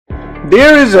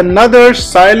There is another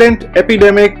silent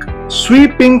epidemic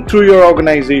sweeping through your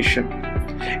organization.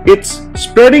 It's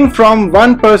spreading from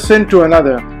one person to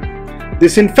another.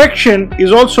 This infection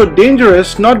is also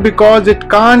dangerous not because it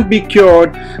can't be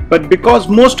cured, but because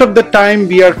most of the time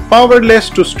we are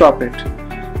powerless to stop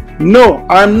it. No,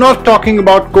 I'm not talking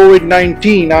about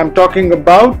COVID-19, I'm talking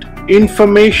about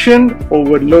information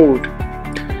overload.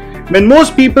 When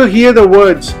most people hear the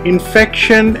words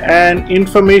infection and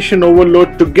information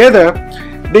overload together,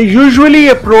 they usually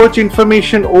approach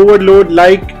information overload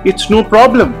like it's no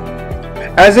problem,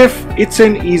 as if it's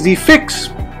an easy fix.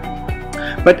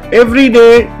 But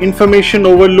everyday information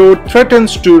overload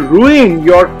threatens to ruin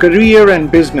your career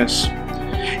and business.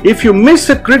 If you miss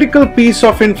a critical piece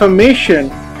of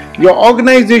information, your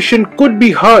organization could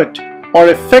be hurt or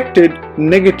affected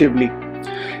negatively.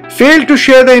 Fail to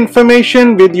share the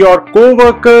information with your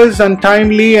co-workers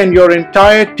untimely and your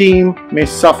entire team may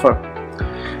suffer.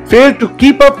 Fail to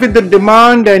keep up with the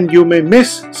demand and you may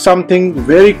miss something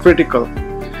very critical.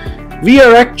 We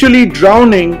are actually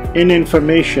drowning in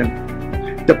information.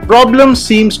 The problem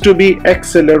seems to be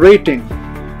accelerating.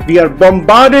 We are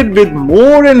bombarded with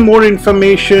more and more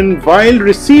information while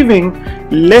receiving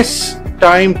less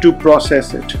time to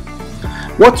process it.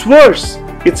 What's worse,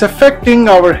 it's affecting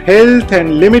our health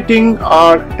and limiting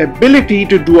our ability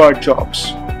to do our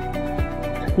jobs.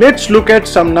 Let's look at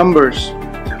some numbers.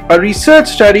 A research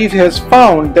study has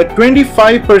found that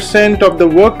 25% of the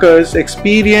workers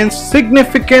experience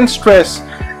significant stress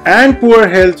and poor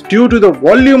health due to the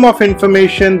volume of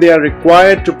information they are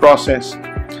required to process.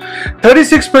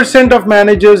 36% of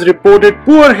managers reported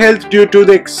poor health due to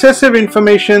the excessive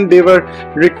information they were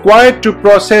required to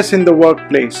process in the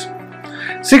workplace.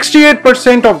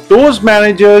 68% of those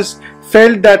managers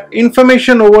felt that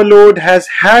information overload has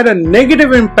had a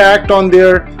negative impact on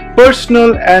their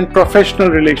personal and professional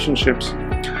relationships.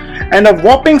 And a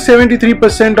whopping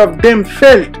 73% of them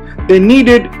felt they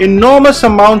needed enormous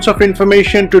amounts of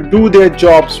information to do their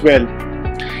jobs well.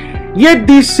 Yet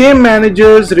these same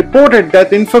managers reported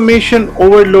that information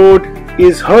overload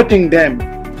is hurting them,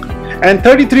 and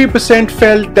 33%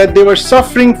 felt that they were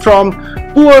suffering from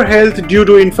poor health due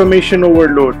to information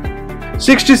overload.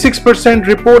 66%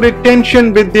 reported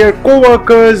tension with their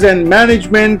co-workers and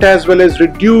management as well as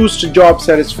reduced job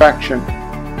satisfaction.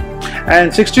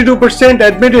 And 62%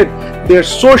 admitted their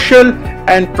social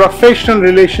and professional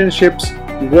relationships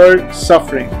were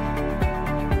suffering.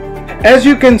 As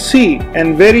you can see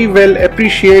and very well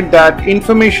appreciate that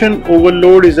information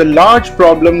overload is a large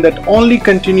problem that only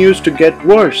continues to get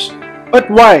worse. But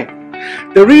why?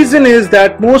 The reason is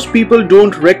that most people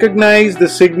don't recognize the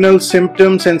signals,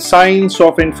 symptoms and signs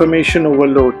of information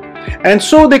overload. And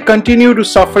so they continue to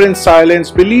suffer in silence,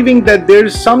 believing that there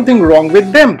is something wrong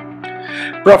with them.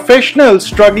 Professionals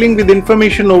struggling with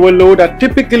information overload are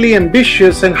typically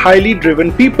ambitious and highly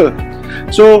driven people.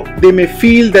 So they may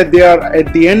feel that they are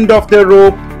at the end of their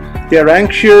rope, they are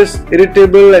anxious,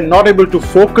 irritable and not able to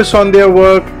focus on their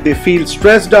work, they feel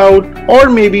stressed out or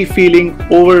maybe feeling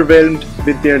overwhelmed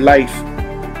with their life.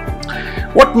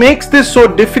 What makes this so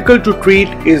difficult to treat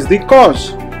is the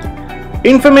cause.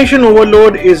 Information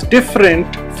overload is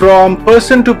different from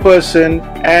person to person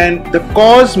and the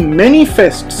cause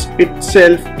manifests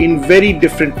itself in very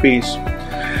different ways.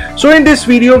 So in this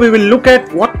video we will look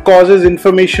at what causes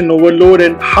information overload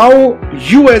and how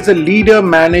you as a leader,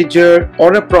 manager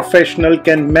or a professional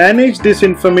can manage this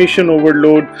information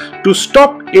overload to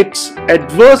stop its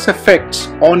adverse effects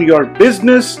on your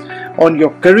business, on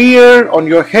your career, on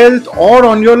your health or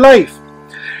on your life.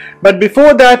 But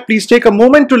before that, please take a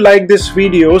moment to like this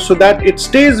video so that it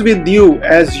stays with you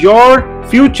as your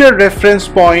future reference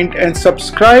point and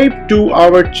subscribe to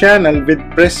our channel with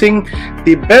pressing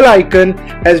the bell icon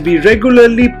as we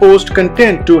regularly post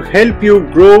content to help you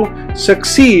grow,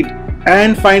 succeed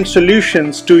and find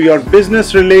solutions to your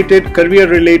business related, career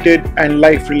related and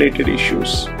life related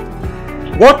issues.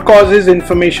 What causes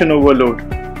information overload?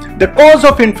 The cause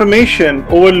of information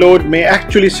overload may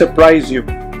actually surprise you.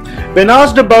 When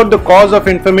asked about the cause of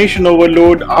information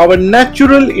overload, our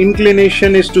natural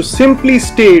inclination is to simply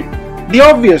state the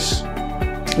obvious.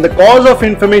 The cause of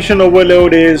information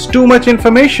overload is too much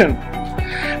information.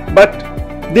 But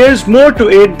there's more to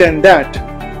it than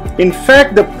that. In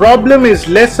fact, the problem is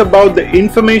less about the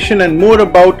information and more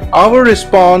about our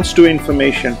response to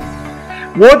information.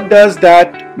 What does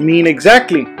that mean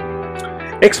exactly?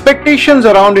 Expectations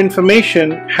around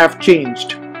information have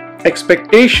changed.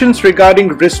 Expectations regarding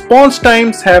response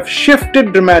times have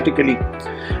shifted dramatically.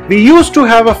 We used to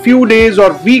have a few days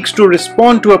or weeks to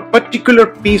respond to a particular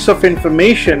piece of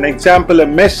information, example a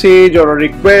message or a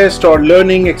request or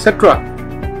learning, etc.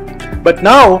 But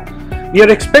now We are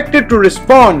expected to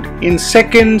respond in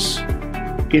seconds,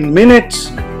 in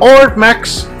minutes, or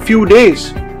max few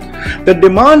days. The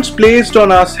demands placed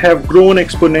on us have grown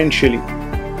exponentially.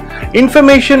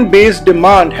 Information-based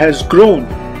demand has grown.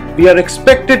 We are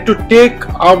expected to take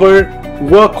our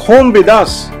work home with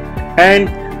us, and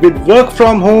with work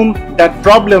from home, that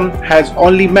problem has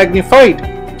only magnified.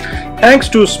 Thanks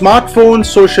to smartphones,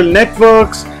 social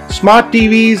networks, smart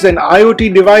TVs and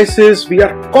IoT devices, we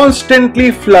are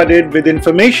constantly flooded with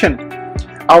information.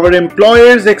 Our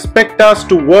employers expect us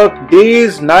to work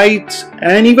days, nights,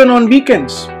 and even on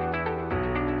weekends.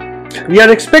 We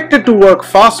are expected to work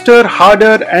faster,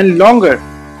 harder, and longer.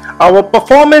 Our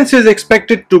performance is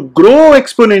expected to grow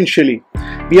exponentially.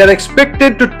 We are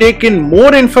expected to take in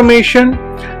more information,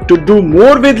 to do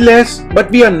more with less, but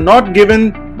we are not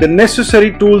given the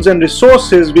necessary tools and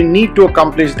resources we need to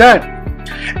accomplish that.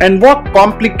 And what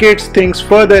complicates things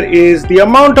further is the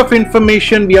amount of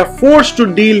information we are forced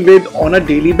to deal with on a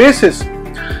daily basis.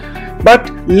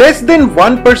 But less than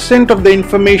 1% of the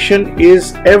information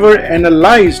is ever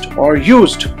analyzed or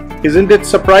used. Isn't it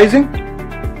surprising?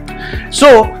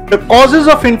 So, the causes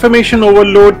of information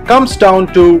overload comes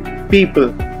down to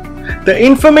people. The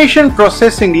information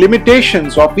processing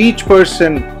limitations of each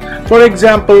person, for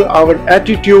example, our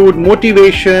attitude,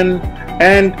 motivation,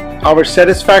 and our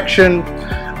satisfaction,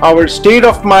 our state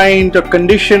of mind, a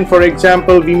condition, for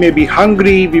example, we may be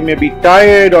hungry, we may be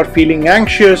tired or feeling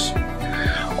anxious,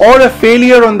 or a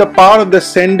failure on the part of the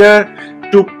sender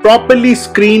to properly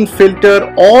screen,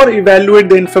 filter, or evaluate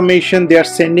the information they are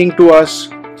sending to us,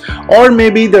 or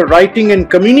maybe the writing and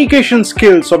communication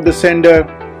skills of the sender,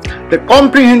 the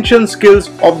comprehension skills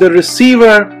of the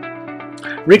receiver,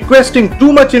 requesting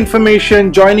too much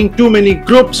information, joining too many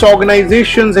groups,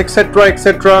 organizations, etc.,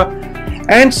 etc.,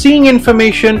 and seeing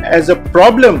information as a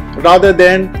problem rather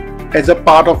than as a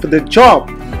part of the job,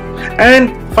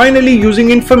 and finally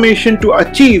using information to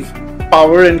achieve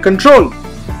power and control.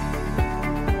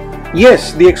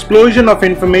 Yes, the explosion of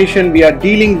information we are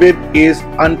dealing with is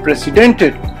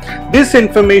unprecedented. This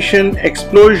information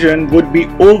explosion would be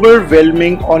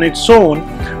overwhelming on its own,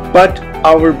 but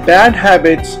our bad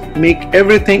habits make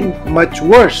everything much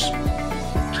worse.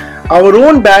 Our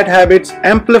own bad habits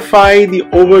amplify the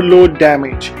overload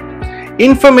damage.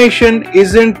 Information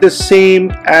isn't the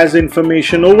same as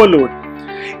information overload.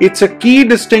 It's a key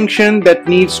distinction that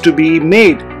needs to be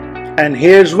made, and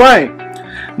here's why.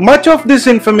 Much of this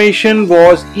information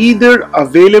was either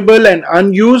available and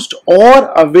unused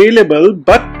or available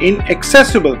but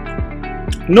inaccessible.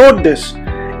 Note this,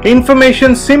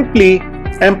 information simply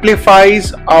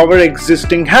amplifies our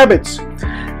existing habits.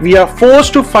 We are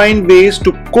forced to find ways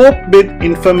to cope with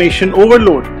information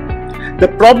overload.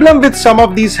 The problem with some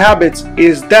of these habits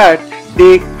is that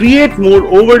they create more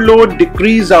overload,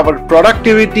 decrease our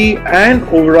productivity and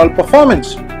overall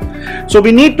performance. So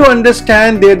we need to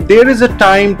understand that there is a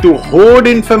time to hoard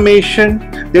information,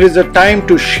 there is a time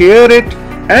to share it,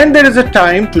 and there is a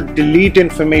time to delete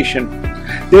information.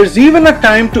 There's even a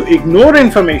time to ignore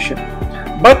information.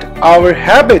 But our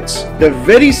habits, the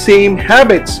very same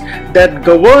habits that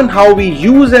govern how we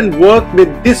use and work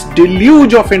with this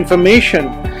deluge of information,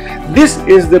 this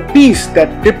is the piece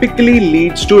that typically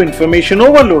leads to information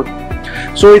overload.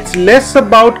 So it's less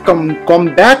about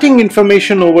combating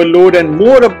information overload and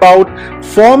more about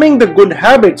forming the good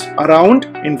habits around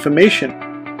information.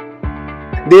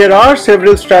 There are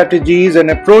several strategies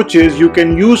and approaches you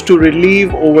can use to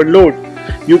relieve overload.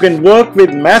 You can work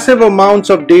with massive amounts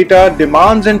of data,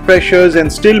 demands and pressures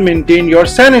and still maintain your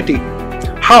sanity.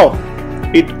 How?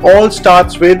 It all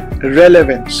starts with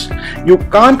relevance. You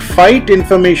can't fight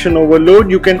information overload,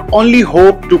 you can only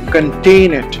hope to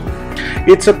contain it.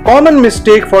 It's a common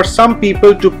mistake for some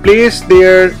people to place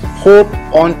their hope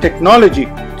on technology.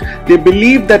 They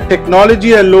believe that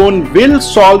technology alone will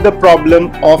solve the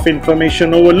problem of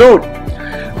information overload.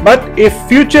 But if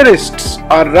futurists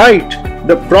are right,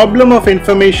 the problem of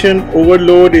information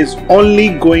overload is only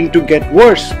going to get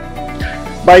worse.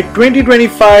 By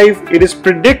 2025, it is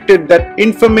predicted that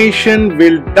information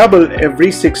will double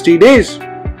every 60 days.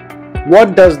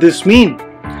 What does this mean?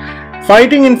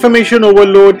 Fighting information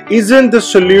overload isn't the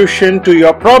solution to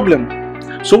your problem.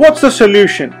 So what's the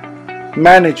solution?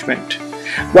 Management.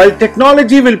 While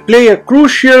technology will play a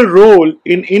crucial role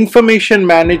in information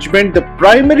management, the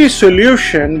primary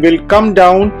solution will come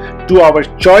down to our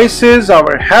choices,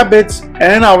 our habits,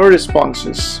 and our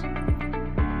responses.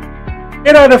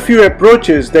 Here are a few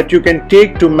approaches that you can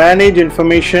take to manage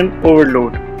information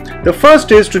overload. The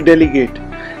first is to delegate.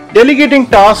 Delegating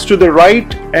tasks to the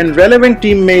right and relevant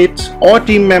teammates or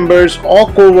team members or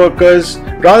co-workers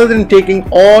rather than taking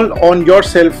all on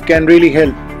yourself can really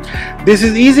help. This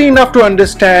is easy enough to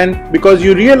understand because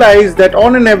you realize that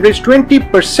on an average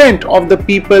 20% of the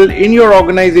people in your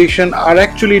organization are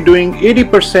actually doing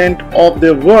 80% of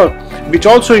their work, which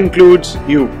also includes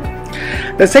you.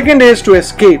 The second is to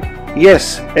escape.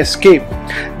 Yes, escape.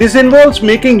 This involves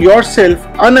making yourself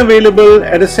unavailable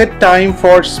at a set time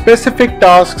for specific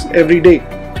tasks every day.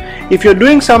 If you're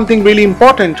doing something really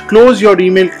important, close your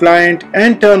email client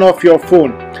and turn off your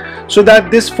phone, so that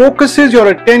this focuses your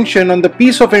attention on the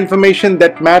piece of information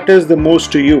that matters the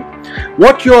most to you.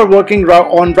 What you are working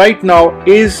on right now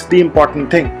is the important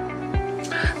thing.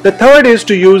 The third is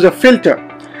to use a filter.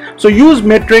 So use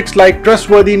metrics like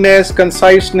trustworthiness,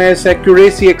 conciseness,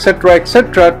 accuracy,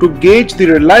 etc. to gauge the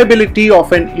reliability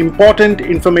of an important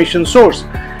information source.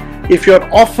 If you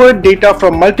are offered data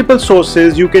from multiple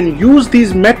sources, you can use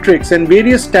these metrics and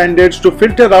various standards to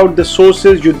filter out the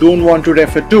sources you don't want to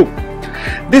refer to.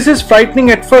 This is frightening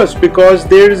at first because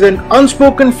there is an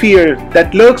unspoken fear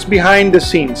that lurks behind the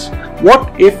scenes.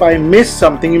 What if I miss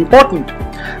something important?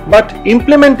 But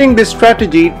implementing this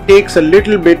strategy takes a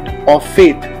little bit of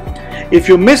faith. If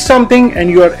you miss something and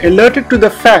you are alerted to the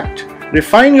fact,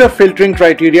 refine your filtering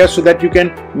criteria so that you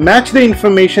can match the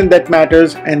information that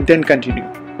matters and then continue.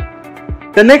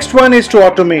 The next one is to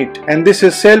automate, and this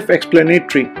is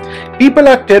self-explanatory. People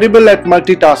are terrible at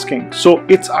multitasking, so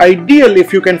it's ideal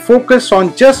if you can focus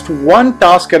on just one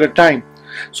task at a time.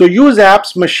 So use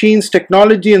apps, machines,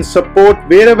 technology and support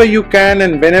wherever you can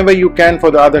and whenever you can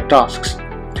for the other tasks.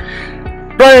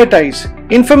 Prioritize.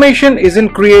 Information isn't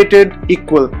created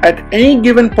equal. At any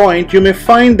given point, you may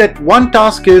find that one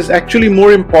task is actually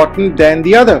more important than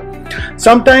the other.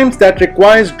 Sometimes that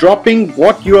requires dropping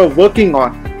what you are working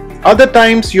on. Other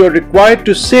times you are required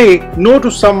to say no to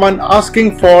someone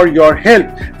asking for your help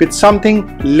with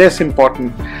something less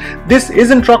important. This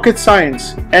isn't rocket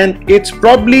science, and it's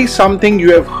probably something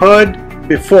you have heard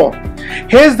before.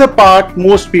 Here's the part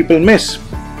most people miss.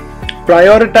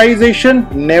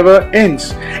 Prioritization never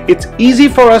ends. It's easy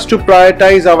for us to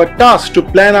prioritize our tasks, to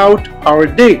plan out our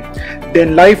day.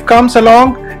 Then life comes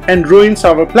along and ruins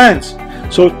our plans.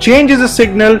 So change is a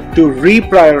signal to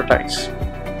reprioritize.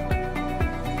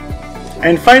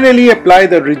 And finally, apply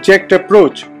the reject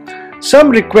approach.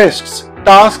 Some requests,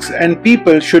 tasks and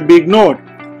people should be ignored.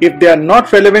 If they are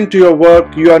not relevant to your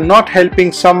work, you are not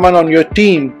helping someone on your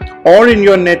team or in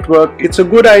your network, it's a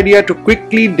good idea to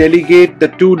quickly delegate the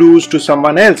to-dos to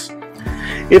someone else.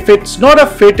 If it's not a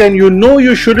fit and you know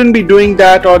you shouldn't be doing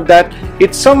that or that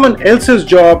it's someone else's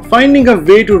job, finding a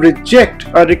way to reject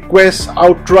a request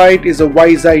outright is a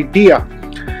wise idea.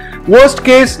 Worst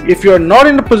case, if you are not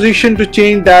in a position to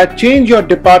change that, change your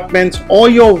departments or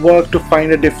your work to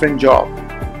find a different job.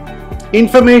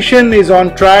 Information is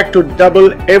on track to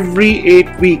double every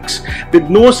 8 weeks with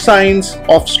no signs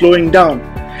of slowing down.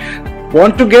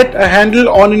 Want to get a handle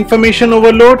on information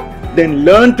overload? Then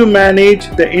learn to manage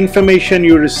the information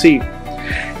you receive.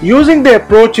 Using the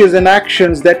approaches and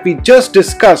actions that we just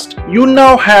discussed, you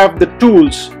now have the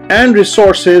tools and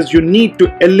resources you need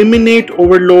to eliminate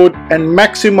overload and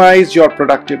maximize your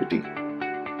productivity.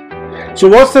 So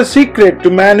what's the secret to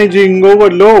managing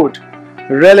overload?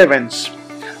 Relevance.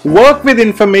 Work with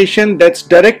information that's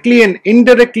directly and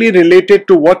indirectly related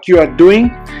to what you are doing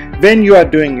when you are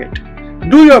doing it.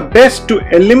 Do your best to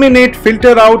eliminate,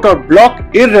 filter out or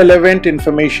block irrelevant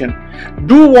information.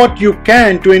 Do what you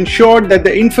can to ensure that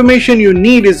the information you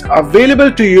need is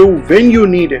available to you when you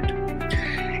need it.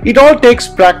 It all takes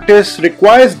practice,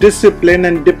 requires discipline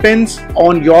and depends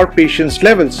on your patience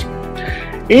levels.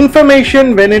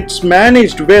 Information, when it's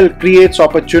managed well, creates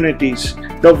opportunities.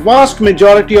 The vast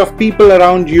majority of people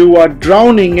around you are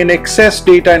drowning in excess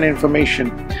data and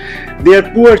information. Their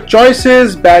poor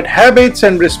choices, bad habits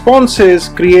and responses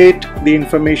create the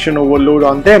information overload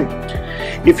on them.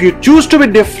 If you choose to be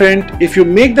different, if you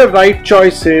make the right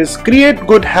choices, create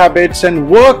good habits and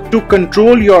work to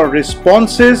control your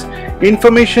responses,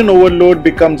 information overload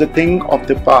becomes a thing of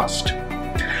the past.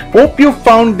 Hope you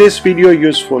found this video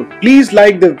useful. Please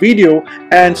like the video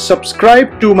and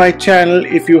subscribe to my channel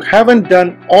if you haven't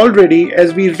done already,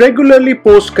 as we regularly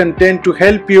post content to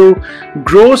help you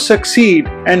grow, succeed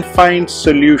and find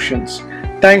solutions.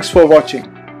 Thanks for watching.